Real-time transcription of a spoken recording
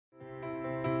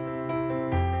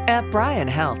At Bryan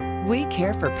Health, we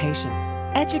care for patients,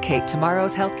 educate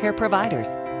tomorrow's healthcare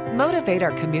providers, motivate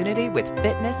our community with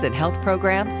fitness and health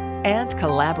programs, and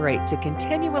collaborate to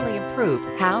continually improve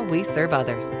how we serve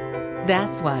others.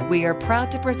 That's why we are proud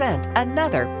to present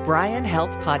another Bryan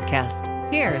Health podcast.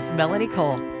 Here's Melanie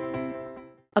Cole.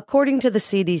 According to the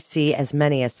CDC, as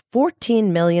many as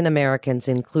 14 million Americans,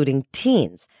 including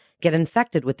teens, get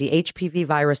infected with the HPV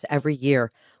virus every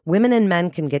year. Women and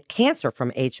men can get cancer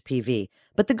from HPV.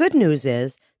 But the good news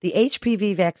is the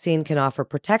HPV vaccine can offer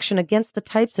protection against the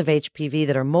types of HPV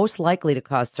that are most likely to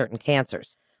cause certain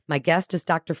cancers. My guest is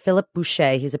Dr. Philip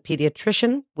Boucher. He's a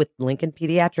pediatrician with Lincoln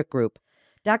Pediatric Group.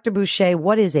 Dr. Boucher,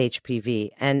 what is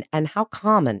HPV and how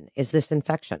common is this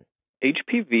infection?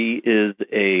 HPV is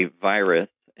a virus,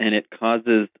 and it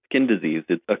causes skin disease.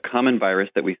 It's a common virus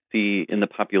that we see in the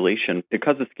population. It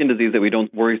causes skin disease that we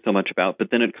don't worry so much about,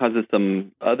 but then it causes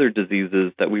some other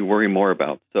diseases that we worry more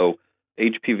about. So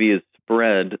HPV is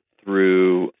spread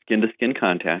through skin-to-skin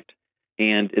contact,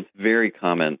 and it's very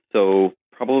common. So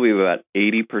probably about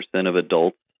 80% of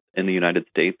adults in the United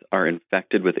States are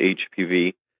infected with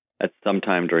HPV at some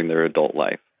time during their adult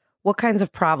life. What kinds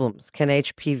of problems can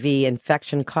HPV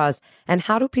infection cause, and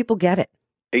how do people get it?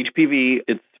 HPV,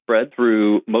 it's spread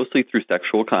mostly through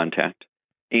sexual contact.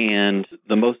 And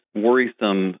the most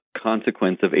worrisome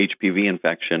consequence of HPV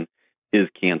infection is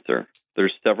cancer.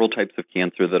 There's several types of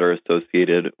cancer that are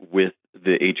associated with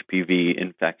the HPV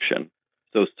infection.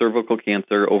 So cervical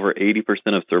cancer, over 80%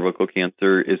 of cervical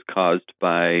cancer is caused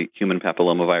by human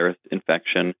papillomavirus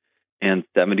infection, and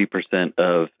 70%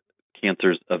 of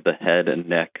cancers of the head and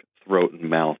neck, throat, and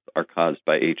mouth are caused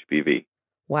by HPV.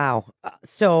 Wow.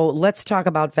 So let's talk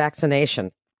about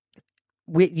vaccination.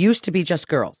 It used to be just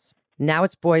girls. Now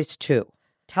it's boys too.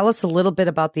 Tell us a little bit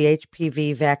about the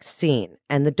HPV vaccine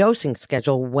and the dosing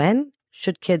schedule. When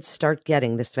should kids start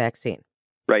getting this vaccine?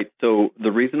 Right. So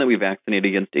the reason that we vaccinate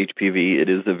against HPV, it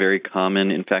is a very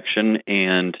common infection.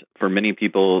 And for many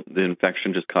people, the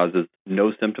infection just causes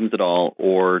no symptoms at all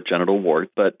or genital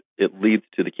warts, but it leads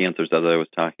to the cancers, as I was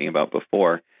talking about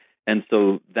before. And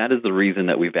so that is the reason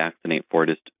that we vaccinate for it,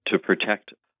 is to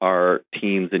protect our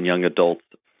teens and young adults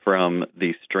from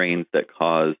these strains that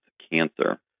cause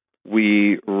cancer.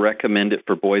 We recommend it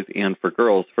for boys and for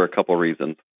girls for a couple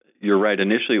reasons. You're right,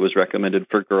 initially it was recommended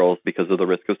for girls because of the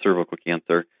risk of cervical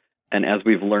cancer. And as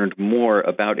we've learned more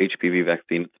about HPV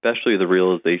vaccine, especially the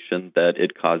realization that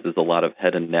it causes a lot of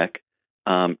head and neck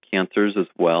cancers as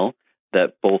well,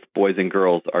 that both boys and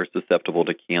girls are susceptible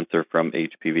to cancer from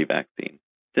HPV vaccine.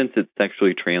 Since it's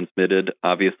sexually transmitted,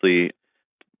 obviously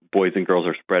boys and girls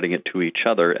are spreading it to each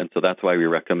other, and so that's why we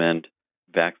recommend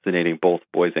vaccinating both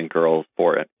boys and girls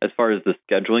for it. As far as the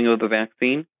scheduling of the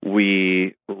vaccine,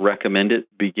 we recommend it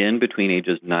begin between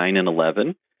ages 9 and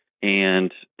 11,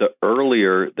 and the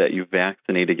earlier that you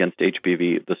vaccinate against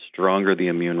HPV, the stronger the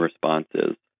immune response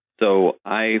is. So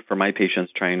I, for my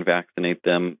patients, try and vaccinate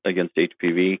them against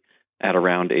HPV at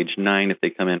around age 9 if they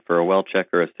come in for a well check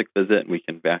or a sick visit, and we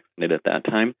can vaccinate at that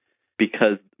time.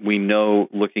 Because we know,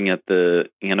 looking at the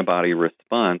antibody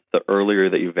response, the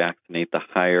earlier that you vaccinate, the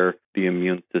higher the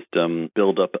immune system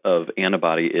buildup of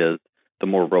antibody is, the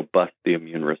more robust the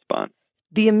immune response.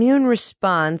 The immune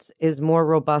response is more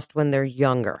robust when they're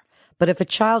younger. But if a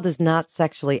child is not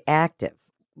sexually active,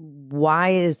 why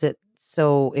is it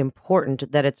so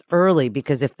important that it's early?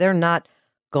 Because if they're not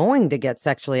going to get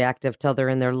sexually active till they're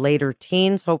in their later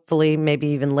teens, hopefully maybe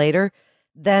even later,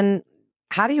 then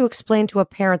how do you explain to a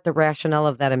parent the rationale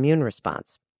of that immune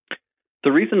response?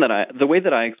 The way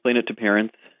that I explain it to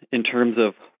parents in terms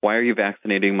of why are you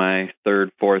vaccinating my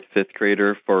 3rd, 4th, 5th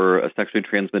grader for a sexually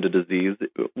transmitted disease,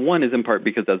 one is in part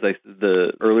because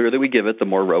the earlier that we give it, the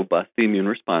more robust the immune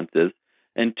response is.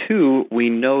 And two, we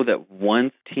know that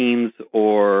once teens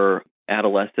or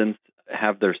adolescents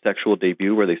have their sexual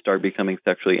debut where they start becoming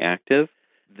sexually active,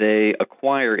 they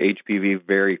acquire HPV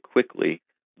very quickly.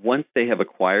 Once they have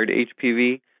acquired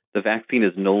HPV, the vaccine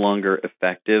is no longer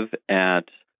effective at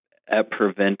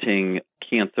preventing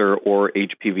cancer or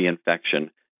HPV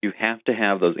infection. You have to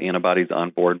have those antibodies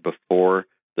on board before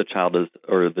the child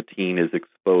or the teen is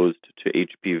exposed to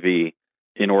HPV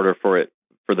in order for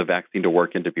the vaccine to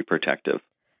work and to be protective.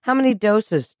 How many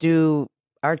doses do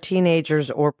our teenagers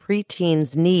or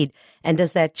preteens need, and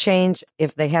does that change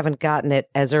if they haven't gotten it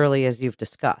as early as you've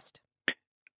discussed?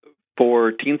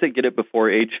 For teens that get it before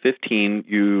age 15,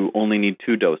 you only need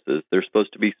 2 doses. They're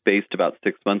supposed to be spaced about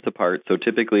 6 months apart. So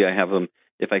typically I have them,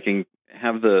 if I can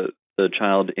have the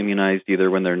child immunized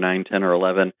either when they're 9, 10, or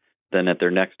 11, then at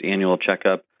their next annual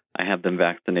checkup, I have them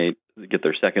get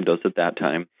their second dose at that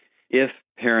time. If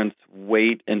parents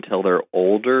wait until they're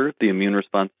older, the immune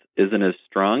response isn't as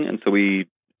strong, and so we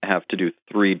have to do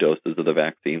 3 doses of the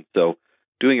vaccine. So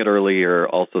doing it earlier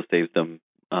also saves them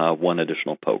 1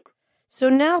 additional poke. So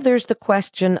now there's the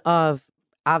question of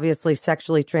obviously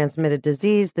sexually transmitted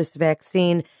disease, this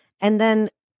vaccine, and then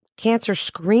cancer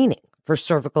screening for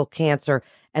cervical cancer.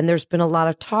 And there's been a lot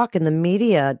of talk in the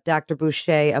media, Dr.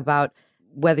 Boucher, about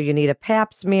whether you need a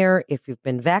pap smear, if you've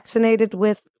been vaccinated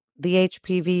with the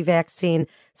HPV vaccine.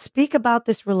 Speak about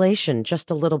this relation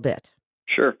just a little bit.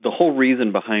 Sure. The whole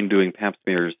reason behind doing pap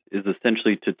smears is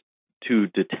essentially to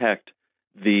detect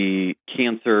the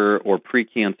cancer or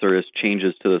precancerous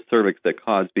changes to the cervix that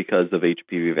cause because of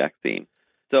HPV vaccine.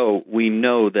 So we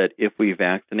know that if we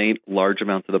vaccinate large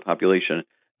amounts of the population,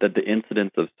 that the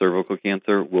incidence of cervical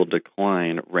cancer will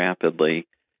decline rapidly,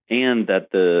 and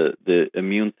that the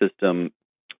immune system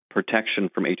protection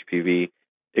from HPV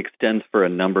extends for a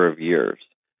number of years.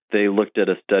 They looked at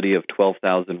a study of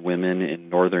 12,000 women in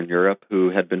Northern Europe who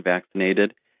had been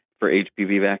vaccinated for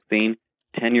HPV vaccine.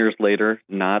 10 years later,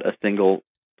 not a single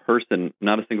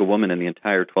woman in the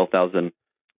entire 12,000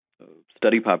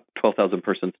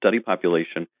 person study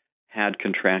population had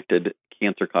contracted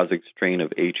cancer-causing strain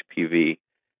of HPV.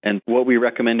 And what we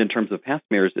recommend in terms of pap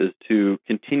smears is to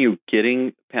continue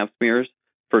getting pap smears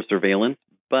for surveillance,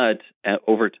 but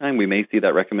over time we may see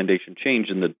that recommendation change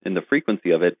in the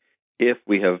frequency of it if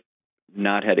we have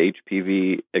not had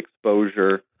HPV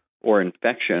exposure or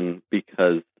infection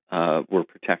because we're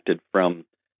protected from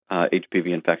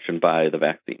HPV infection by the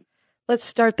vaccine. Let's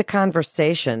start the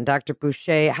conversation. Dr.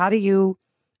 Boucher, how do you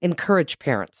encourage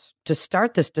parents to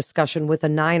start this discussion with a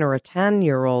 9 or a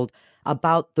 10-year-old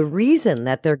about the reason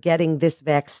that they're getting this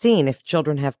vaccine if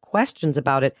children have questions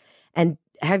about it? And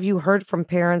have you heard from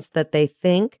parents that they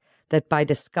think that by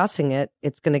discussing it,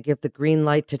 it's going to give the green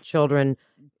light to children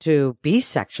to be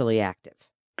sexually active?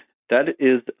 That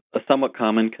is a somewhat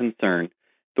common concern.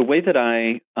 The way that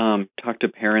I talk to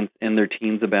parents and their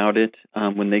teens about it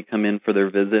when they come in for their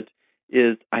visit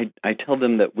is I tell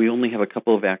them that we only have a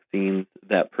couple of vaccines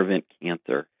that prevent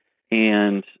cancer,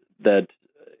 and that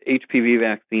HPV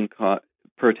vaccine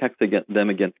protects them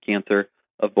against cancer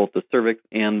of both the cervix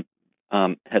and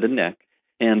head and neck,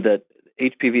 and that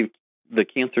the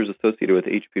cancers associated with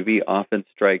HPV often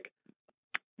strike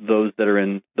those that are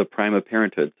in the prime of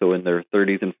parenthood, so in their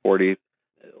 30s and 40s,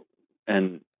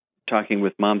 and talking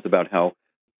with moms about how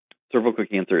cervical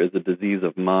cancer is a disease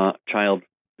of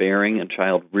childbearing and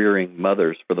child-rearing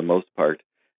mothers for the most part.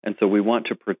 And so we want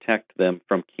to protect them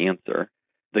from cancer.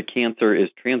 The cancer is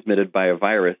transmitted by a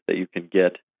virus that you can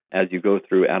get as you go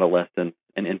through adolescence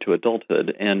and into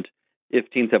adulthood. And if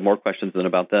teens have more questions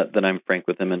about that, then I'm frank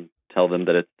with them and tell them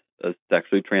that it's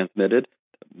sexually transmitted.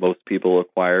 Most people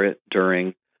acquire it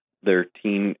during their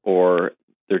teen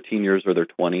years or their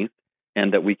 20s,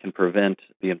 and that we can prevent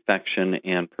the infection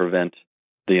and prevent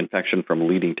the infection from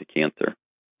leading to cancer.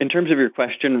 In terms of your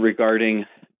question regarding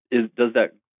does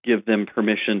that give them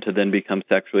permission to then become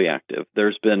sexually active,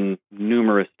 there's been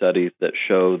numerous studies that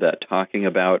show that talking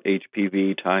about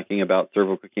HPV, talking about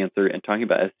cervical cancer, and talking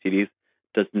about STDs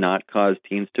does not cause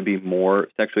teens to be more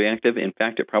sexually active. In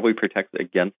fact, it probably protects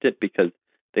against it because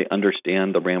they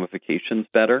understand the ramifications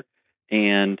better.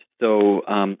 And so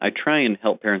I try and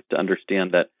help parents to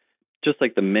understand that just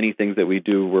like the many things that we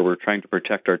do where we're trying to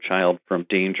protect our child from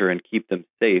danger and keep them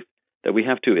safe, that we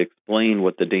have to explain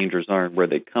what the dangers are and where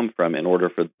they come from in order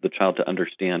for the child to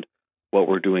understand what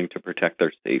we're doing to protect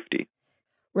their safety.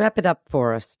 Wrap it up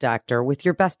for us, Doctor, with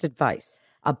your best advice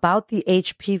about the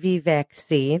HPV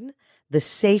vaccine, the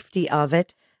safety of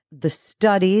it, the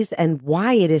studies, and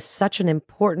why it is such an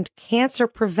important cancer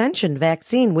prevention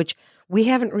vaccine, which we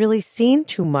haven't really seen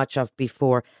too much of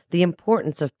before. The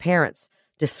importance of parents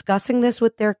discussing this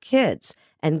with their kids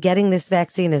and getting this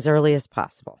vaccine as early as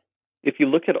possible. If you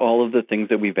look at all of the things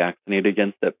that we vaccinate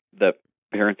against that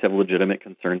parents have legitimate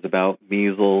concerns about,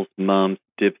 measles, mumps,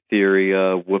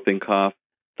 diphtheria, whooping cough,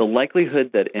 the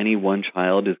likelihood that any one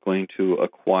child is going to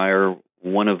acquire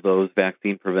one of those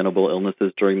vaccine-preventable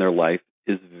illnesses during their life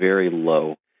is very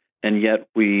low. And yet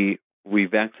we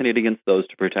vaccinate against those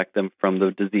to protect them from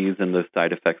the disease and the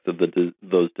side effects of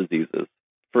those diseases.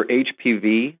 For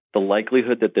HPV, the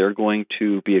likelihood that they're going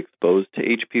to be exposed to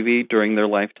HPV during their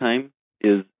lifetime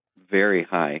is very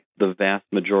high. The vast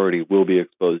majority will be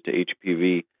exposed to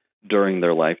HPV during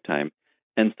their lifetime.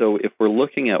 And so if we're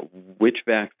looking at which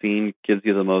vaccine gives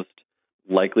you the most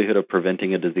likelihood of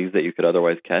preventing a disease that you could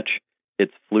otherwise catch,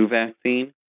 it's flu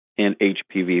vaccine and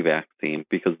HPV vaccine,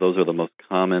 because those are the most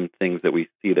common things that we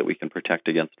see that we can protect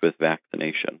against with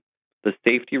vaccination. The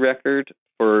safety record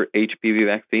for HPV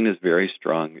vaccine is very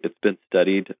strong. It's been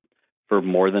studied for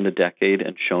more than a decade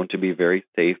and shown to be very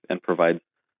safe and provides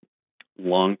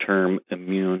long-term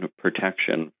immune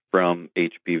protection from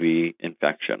HPV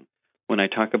infection. When I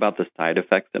talk about the side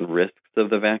effects and risks of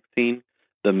the vaccine,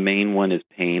 the main one is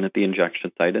pain at the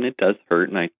injection site, and it does hurt,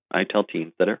 and I tell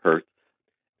teens that it hurts.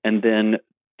 And then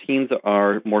teens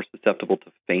are more susceptible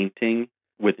to fainting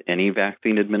with any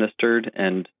vaccine administered,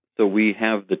 and so we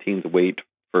have the teens wait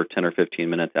for 10 or 15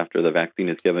 minutes after the vaccine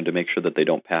is given to make sure that they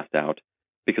don't pass out,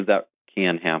 because that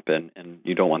can happen, and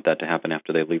you don't want that to happen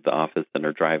after they leave the office and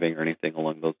are driving or anything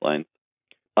along those lines.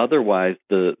 Otherwise,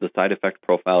 the side effect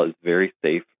profile is very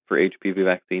safe for HPV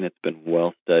vaccine. It's been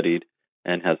well studied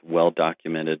and has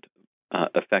well-documented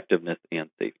effectiveness and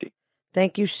safety.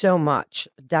 Thank you so much,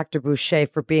 Dr. Boucher,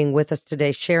 for being with us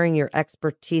today, sharing your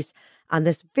expertise on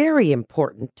this very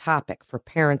important topic for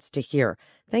parents to hear.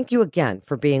 Thank you again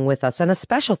for being with us, and a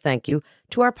special thank you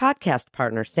to our podcast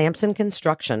partner, Samson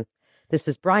Construction. This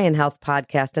is Bryan Health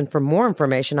Podcast, and for more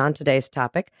information on today's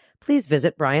topic, please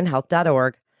visit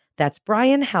bryanhealth.org. That's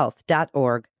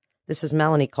bryanhealth.org. This is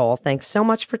Melanie Cole. Thanks so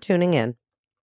much for tuning in.